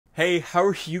Hey, how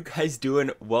are you guys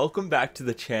doing? Welcome back to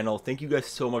the channel. Thank you guys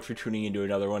so much for tuning into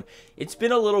another one. It's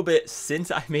been a little bit since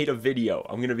I made a video.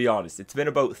 I'm gonna be honest. It's been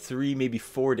about 3, maybe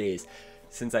 4 days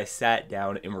since I sat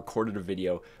down and recorded a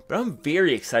video, but I'm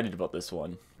very excited about this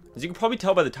one. As you can probably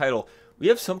tell by the title, we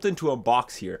have something to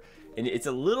unbox here, and it's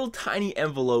a little tiny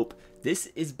envelope. This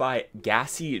is by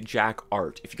Gassy Jack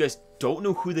Art. If you guys don't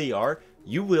know who they are,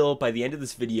 you will by the end of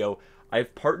this video.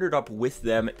 I've partnered up with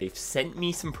them. They've sent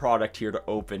me some product here to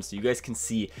open so you guys can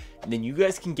see, and then you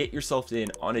guys can get yourselves in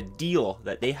on a deal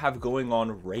that they have going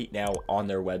on right now on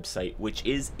their website, which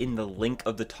is in the link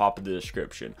of the top of the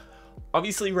description.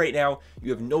 Obviously right now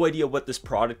you have no idea what this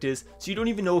product is, so you don't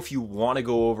even know if you want to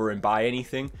go over and buy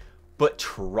anything, but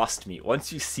trust me,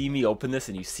 once you see me open this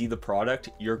and you see the product,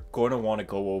 you're going to want to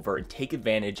go over and take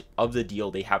advantage of the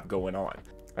deal they have going on.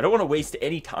 I don't want to waste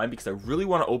any time because I really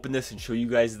want to open this and show you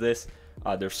guys this.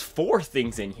 There's 4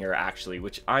 things in here actually,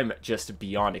 which I'm just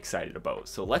beyond excited about.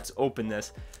 So let's open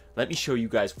this. Let me show you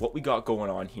guys what we got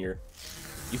going on here.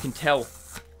 You can tell,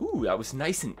 ooh, that was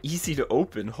nice and easy to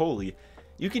open. Holy,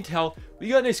 you can tell we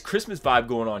got a nice Christmas vibe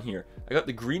going on here. I got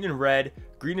the green and red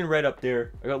up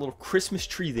there. I got a little Christmas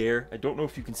tree there. I don't know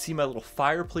if you can see my little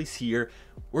fireplace here.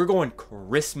 We're going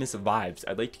Christmas vibes.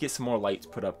 I'd like to get some more lights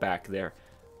put up back there,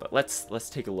 but let's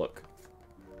take a look.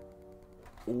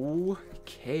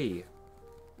 Okay.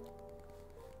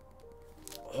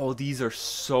 Oh, these are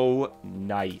so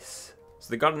nice.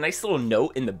 So they got a nice little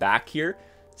note in the back here.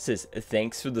 It says,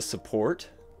 thanks for the support.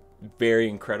 Very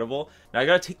incredible. Now I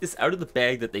gotta take this out of the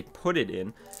bag that they put it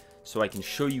in so I can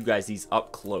show you guys these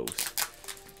up close.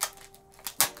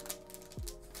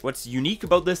 What's unique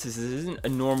about this is isn't a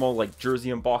normal like jersey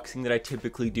unboxing that I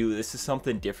typically do. This is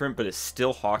something different, but it's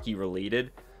still hockey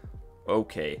related.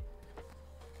 Okay.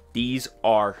 These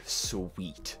are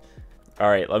sweet. All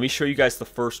right, let me show you guys the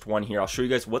first one here. I'll show you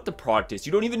guys what the product is.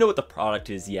 You don't even know what the product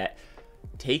is yet.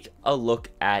 Take a look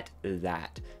at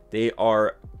that. They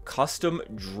are custom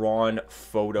drawn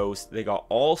photos. They got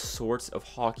all sorts of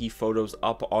hockey photos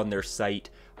up on their site.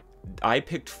 I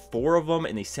picked 4 of them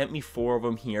and they sent me 4 of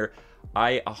them here.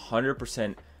 I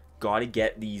 100% got to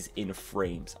get these in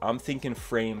frames. I'm thinking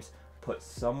frames put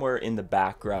somewhere in the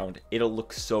background. It'll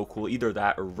look so cool, either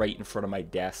that or right in front of my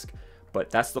desk. But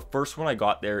that's the first one I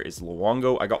got there is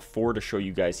Luongo. I got 4 to show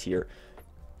you guys here.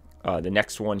 The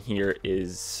next one here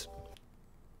is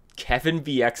Kevin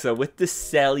Bieksa with the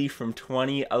Selly from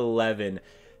 2011.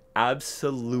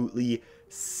 Absolutely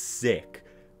sick.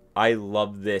 I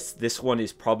love this. This one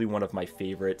is probably one of my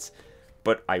favorites,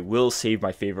 but I will save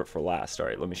my favorite for last. All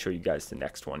right, let me show you guys the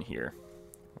next one here.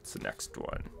 What's the next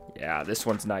one? Yeah, this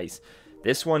one's nice.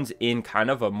 This one's in kind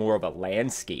of a more of a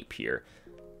landscape here.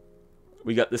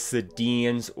 We got the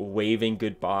Sedins waving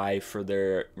goodbye for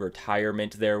their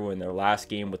retirement there in their last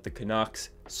game with the Canucks.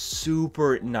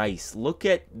 Super nice. Look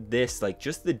at this, like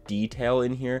just the detail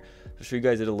in here. I'll show you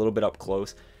guys it a little bit up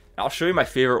close. I'll show you my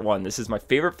favorite one. This is my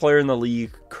favorite player in the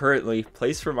league currently,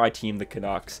 plays for my team, the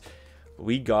Canucks.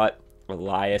 We got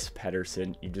Elias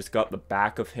Pettersson. You just got the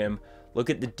back of him. Look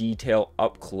at the detail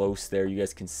up close there. You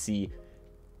guys can see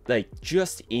like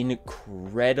just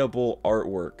incredible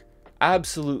artwork.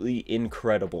 Absolutely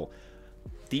incredible.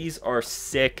 These are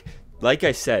sick. Like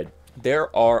I said,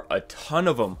 there are a ton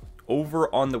of them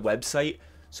over on the website,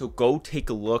 so go take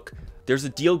a look. There's a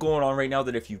deal going on right now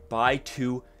that if you buy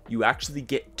 2, you actually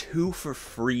get 2 for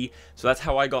free. So that's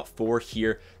how I got 4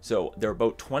 here. So they're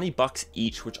about 20 bucks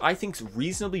each, which I think is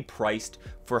reasonably priced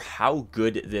for how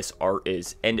good this art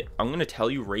is. And I'm going to tell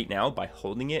you right now, by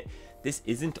holding it, this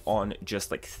isn't on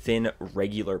just like thin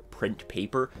regular print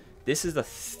paper. This is a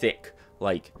thick,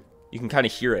 like, you can kind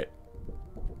of hear it.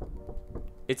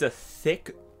 It's a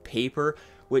thick paper,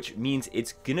 which means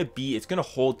it's gonna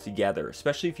hold together,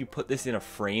 especially if you put this in a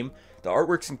frame. The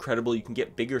artwork's incredible. You can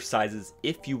get bigger sizes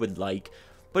if you would like,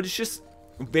 but it's just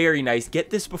very nice. Get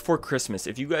this before Christmas.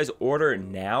 If you guys order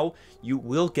now, you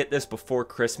will get this before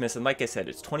Christmas. And like I said,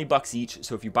 it's 20 bucks each.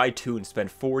 So if you buy 2 and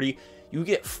spend 40, you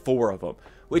get 4 of them,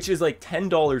 which is like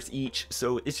 $10 each.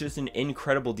 So it's just an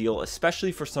incredible deal,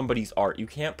 especially for somebody's art. You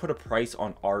can't put a price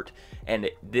on art, and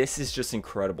this is just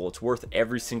incredible. It's worth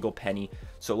every single penny.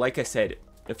 So like I said,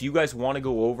 if you guys want to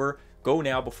go over, go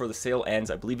now before the sale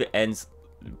ends. I believe it ends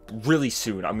really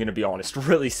soon. I'm going to be honest,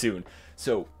 really soon.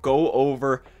 So go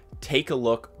over, take a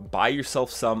look, buy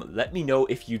yourself some. Let me know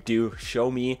if you do.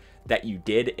 Show me that you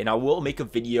did, and I will make a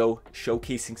video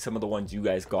showcasing some of the ones you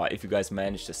guys got if you guys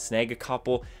managed to snag a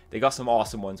couple. They got some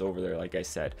awesome ones over there, like I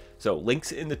said. So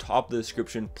links in the top of the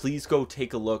description. Please go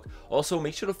take a look. Also,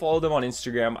 make sure to follow them on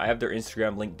Instagram. I have their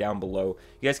Instagram link down below.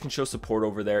 You guys can show support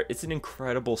over there. It's an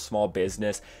incredible small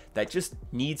business that just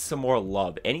needs some more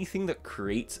love. Anything that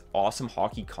creates awesome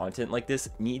hockey content like this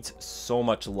needs so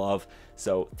much love.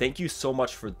 So thank you so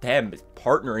much for them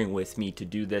partnering with me to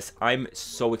do this. I'm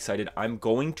so excited. I'm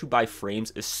going to buy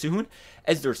frames as soon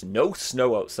as there's no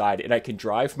snow outside and I can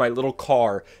drive my little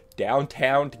car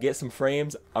downtown to get some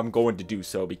frames. I'm going to do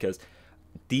so because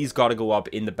these got to go up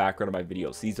in the background of my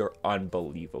videos. These are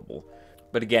unbelievable.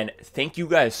 But again, thank you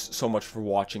guys so much for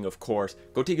watching. Of course,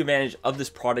 go take advantage of this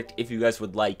product if you guys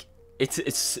would like.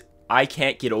 I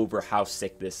can't get over how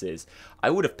sick this is.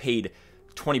 I would have paid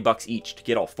 20 bucks each to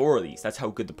get all 4 of these. That's how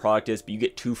good the product is, but you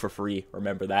get 2 for free.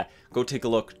 Remember that. Go take a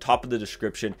look, top of the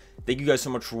description. Thank you guys so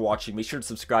much for watching. Make sure to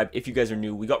subscribe if you guys are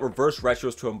new. We got reverse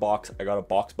retros to unbox. I got a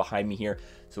box behind me here.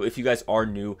 So if you guys are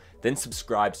new, then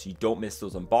subscribe so you don't miss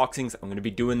those unboxings. I'm going to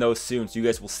be doing those soon, so you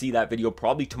guys will see that video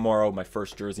probably tomorrow, my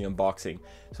first jersey unboxing.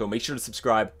 So make sure to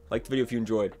subscribe, like the video if you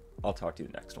enjoyed. I'll talk to you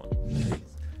in the next one.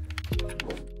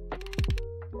 Peace.